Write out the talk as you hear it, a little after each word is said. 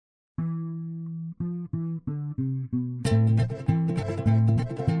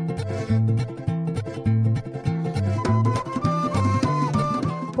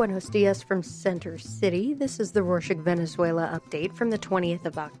Buenos dias from Center City. This is the Rorschach Venezuela update from the 20th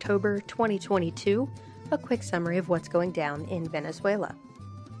of October, 2022. A quick summary of what's going down in Venezuela.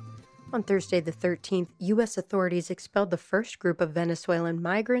 On Thursday the 13th, U.S. authorities expelled the first group of Venezuelan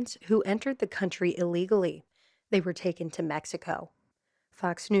migrants who entered the country illegally. They were taken to Mexico.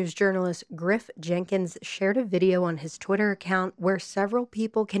 Fox News journalist Griff Jenkins shared a video on his Twitter account where several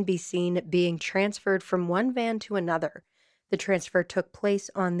people can be seen being transferred from one van to another. The transfer took place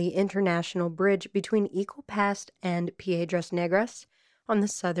on the international bridge between Eagle Pass and Piedras Negras on the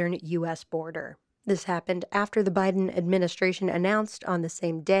southern U.S. border. This happened after the Biden administration announced on the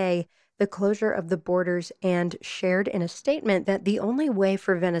same day the closure of the borders and shared in a statement that the only way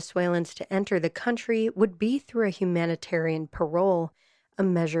for Venezuelans to enter the country would be through a humanitarian parole, a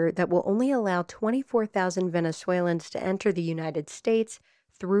measure that will only allow 24,000 Venezuelans to enter the United States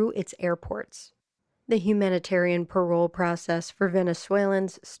through its airports. The humanitarian parole process for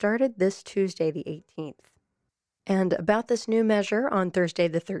Venezuelans started this Tuesday, the 18th. And about this new measure, on Thursday,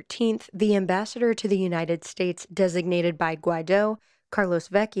 the 13th, the ambassador to the United States designated by Guaido, Carlos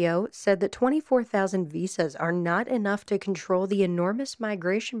Vecchio, said that 24,000 visas are not enough to control the enormous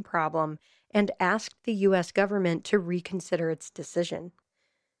migration problem and asked the U.S. government to reconsider its decision.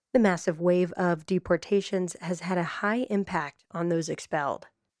 The massive wave of deportations has had a high impact on those expelled.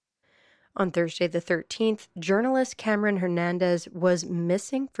 On Thursday the 13th, journalist Cameron Hernandez was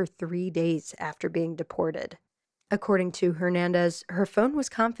missing for 3 days after being deported. According to Hernandez, her phone was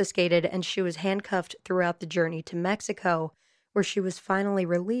confiscated and she was handcuffed throughout the journey to Mexico, where she was finally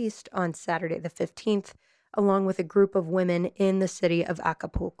released on Saturday the 15th, along with a group of women in the city of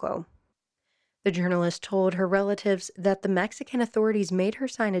Acapulco. The journalist told her relatives that the Mexican authorities made her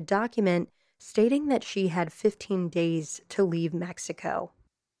sign a document stating that she had 15 days to leave Mexico.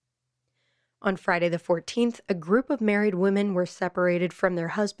 On Friday the 14th, a group of married women were separated from their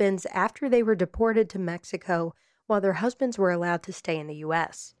husbands after they were deported to Mexico, while their husbands were allowed to stay in the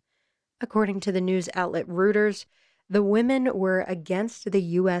U.S. According to the news outlet Reuters, the women were against the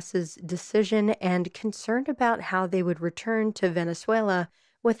U.S.'s decision and concerned about how they would return to Venezuela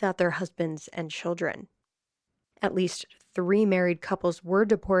without their husbands and children. At least 3 married couples were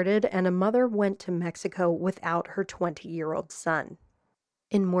deported, and a mother went to Mexico without her 20-year-old son.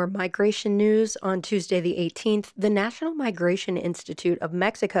 In more migration news, on Tuesday the 18th, the National Migration Institute of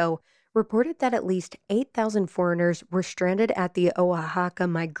Mexico reported that at least 8,000 foreigners were stranded at the Oaxaca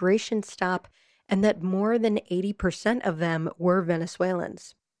migration stop and that more than 80% of them were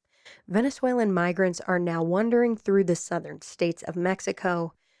Venezuelans. Venezuelan migrants are now wandering through the southern states of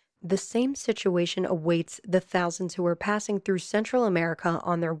Mexico. The same situation awaits the thousands who are passing through Central America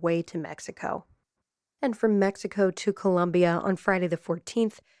on their way to Mexico. And from Mexico to Colombia, on Friday the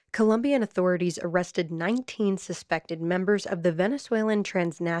 14th, Colombian authorities arrested 19 suspected members of the Venezuelan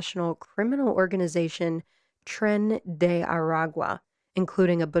transnational criminal organization Tren de Aragua,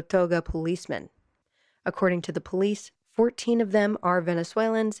 including a Botoga policeman. According to the police, 14 of them are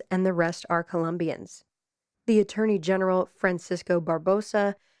Venezuelans and the rest are Colombians. The Attorney General, Francisco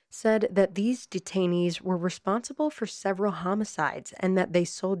Barbosa, said that these detainees were responsible for several homicides and that they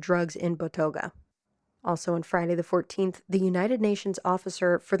sold drugs in Botoga. Also on Friday the 14th, the United Nations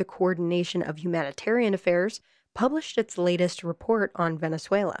Officer for the Coordination of Humanitarian Affairs published its latest report on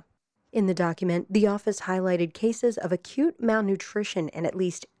Venezuela. In the document, the office highlighted cases of acute malnutrition in at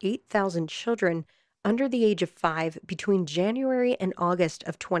least 8,000 children under the age of 5 between January and August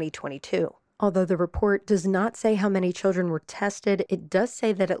of 2022. Although the report does not say how many children were tested, it does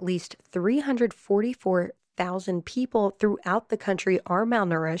say that at least 344,000 people throughout the country are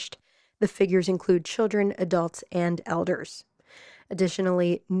malnourished. The figures include children, adults, and elders.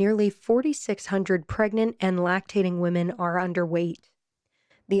 Additionally, nearly 4,600 pregnant and lactating women are underweight.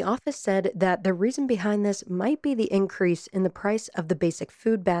 The office said that the reason behind this might be the increase in the price of the basic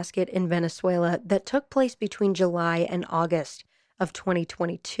food basket in Venezuela that took place between July and August of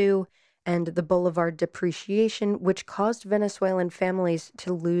 2022, and the Bolivar depreciation, which caused Venezuelan families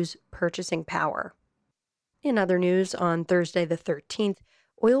to lose purchasing power. In other news, on Thursday the 13th,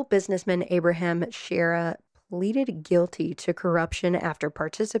 oil businessman Abraham Shera pleaded guilty to corruption after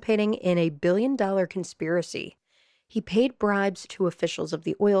participating in a billion-dollar conspiracy. He paid bribes to officials of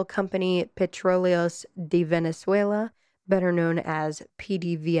the oil company Petróleos de Venezuela, better known as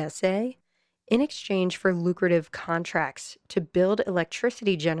PDVSA, in exchange for lucrative contracts to build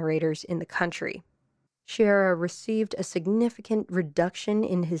electricity generators in the country. Shera received a significant reduction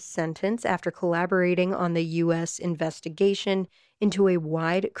in his sentence after collaborating on the U.S. investigation into a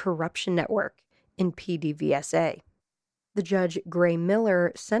wide corruption network in PDVSA. The judge, Gray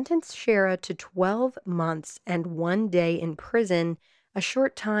Miller, sentenced Shera to 12 months and 1 day in prison, a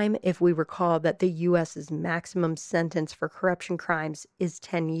short time if we recall that the U.S.'s maximum sentence for corruption crimes is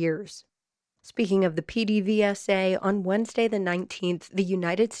 10 years. Speaking of the PDVSA, on Wednesday the 19th, the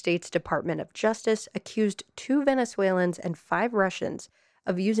United States Department of Justice accused 2 Venezuelans and 5 Russians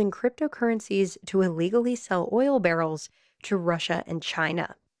of using cryptocurrencies to illegally sell oil barrels to Russia and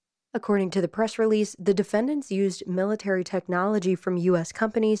China. According to the press release, the defendants used military technology from U.S.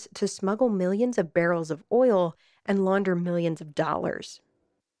 companies to smuggle millions of barrels of oil and launder millions of dollars.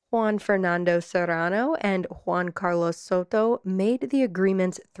 Juan Fernando Serrano and Juan Carlos Soto made the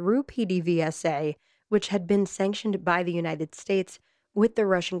agreements through PDVSA, which had been sanctioned by the United States, with the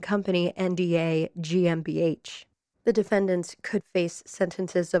Russian company NDA GmbH. The defendants could face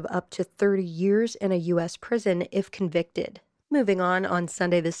sentences of up to 30 years in a U.S. prison if convicted. Moving on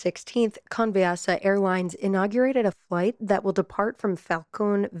Sunday the 16th, Conviasa Airlines inaugurated a flight that will depart from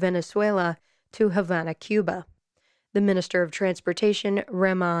Falcón, Venezuela, to Havana, Cuba. The Minister of Transportation,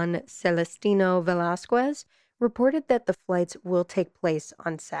 Ramon Celestino Velasquez, reported that the flights will take place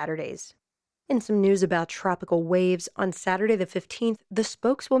on Saturdays. In some news about tropical waves, on Saturday the 15th, the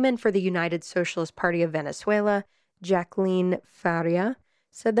spokeswoman for the United Socialist Party of Venezuela, Jacqueline Faria,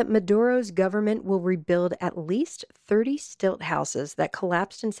 said that Maduro's government will rebuild at least 30 stilt houses that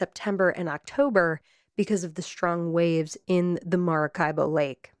collapsed in September and October because of the strong waves in the Maracaibo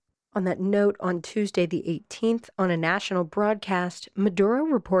Lake. On that note, on Tuesday the 18th, on a national broadcast, Maduro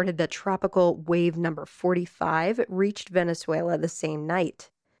reported that tropical wave number 45 reached Venezuela the same night.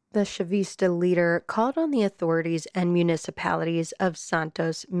 The Chavista leader called on the authorities and municipalities of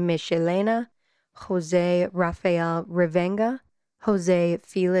Santos Michelena, Jose Rafael Revenga, Jose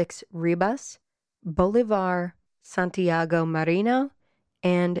Felix Ribas, Bolivar, Santiago Marino,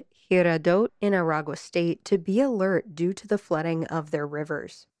 and Girardot in Aragua State to be alert due to the flooding of their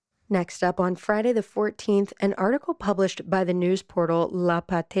rivers. Next up, on Friday the 14th, an article published by the news portal La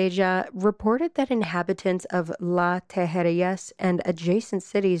Pateja reported that inhabitants of La Tejerías and adjacent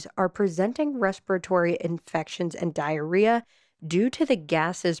cities are presenting respiratory infections and diarrhea due to the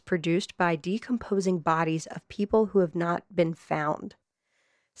gases produced by decomposing bodies of people who have not been found.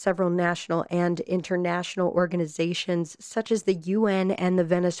 Several national and international organizations, such as the UN and the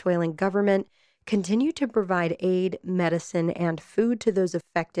Venezuelan government, continue to provide aid, medicine, and food to those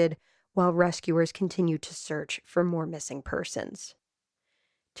affected, while rescuers continue to search for more missing persons.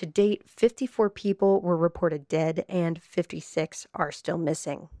 To date, 54 people were reported dead and 56 are still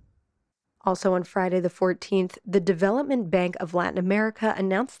missing. Also on Friday the 14th, the Development Bank of Latin America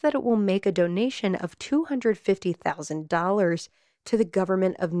announced that it will make a donation of $250,000 to the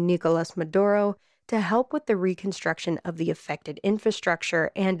government of Nicolas Maduro to help with the reconstruction of the affected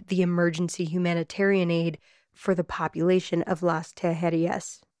infrastructure and the emergency humanitarian aid for the population of Las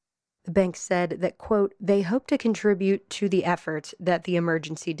Tejerías. The bank said that, quote, they hope to contribute to the efforts that the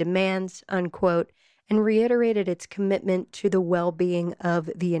emergency demands, unquote, and reiterated its commitment to the well-being of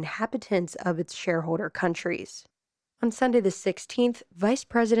the inhabitants of its shareholder countries. On Sunday the 16th, Vice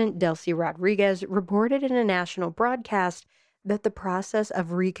President Delcy Rodriguez reported in a national broadcast that the process of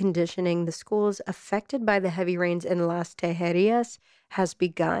reconditioning the schools affected by the heavy rains in Las Tejerías has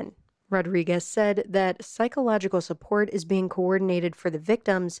begun. Rodriguez said that psychological support is being coordinated for the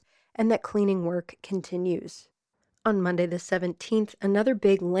victims and that cleaning work continues. On Monday the 17th, another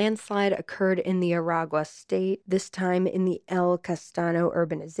big landslide occurred in the Aragua state, this time in the El Castano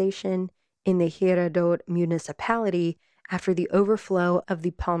urbanization in the Girardot municipality after the overflow of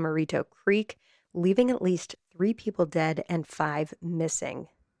the Palmerito Creek, leaving at least 3 people dead and 5 missing.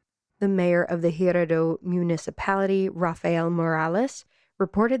 The mayor of the Girardot municipality, Rafael Morales,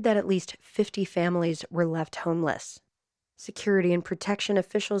 reported that at least 50 families were left homeless. Security and protection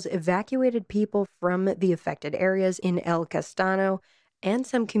officials evacuated people from the affected areas in El Castano and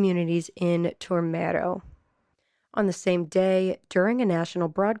some communities in Turmero. On the same day, during a national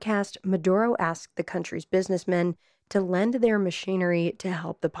broadcast, Maduro asked the country's businessmen to lend their machinery to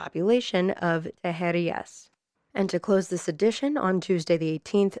help the population of Tejerías. And to close this edition, on Tuesday the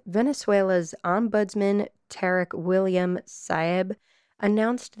 18th, Venezuela's Ombudsman Tarek William Saeb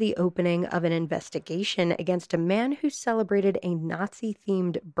announced the opening of an investigation against a man who celebrated a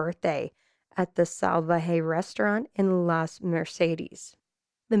Nazi-themed birthday at the Salvaje restaurant in Las Mercedes.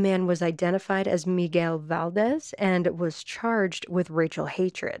 The man was identified as Miguel Valdez and was charged with racial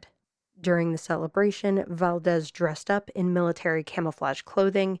hatred. During the celebration, Valdez dressed up in military camouflage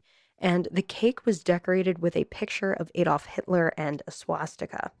clothing, and the cake was decorated with a picture of Adolf Hitler and a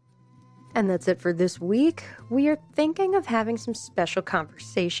swastika. And that's it for this week. We are thinking of having some special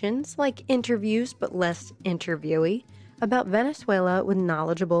conversations, like interviews but less interviewee, about Venezuela with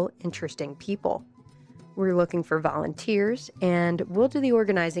knowledgeable, interesting people. We're looking for volunteers, and we'll do the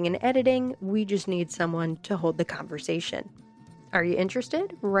organizing and editing. We just need someone to hold the conversation. Are you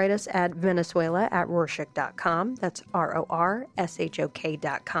interested? Write us at venezuela@rorschach.com. That's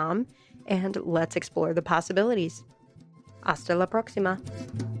RORSHOK.com. And let's explore the possibilities. Hasta la próxima.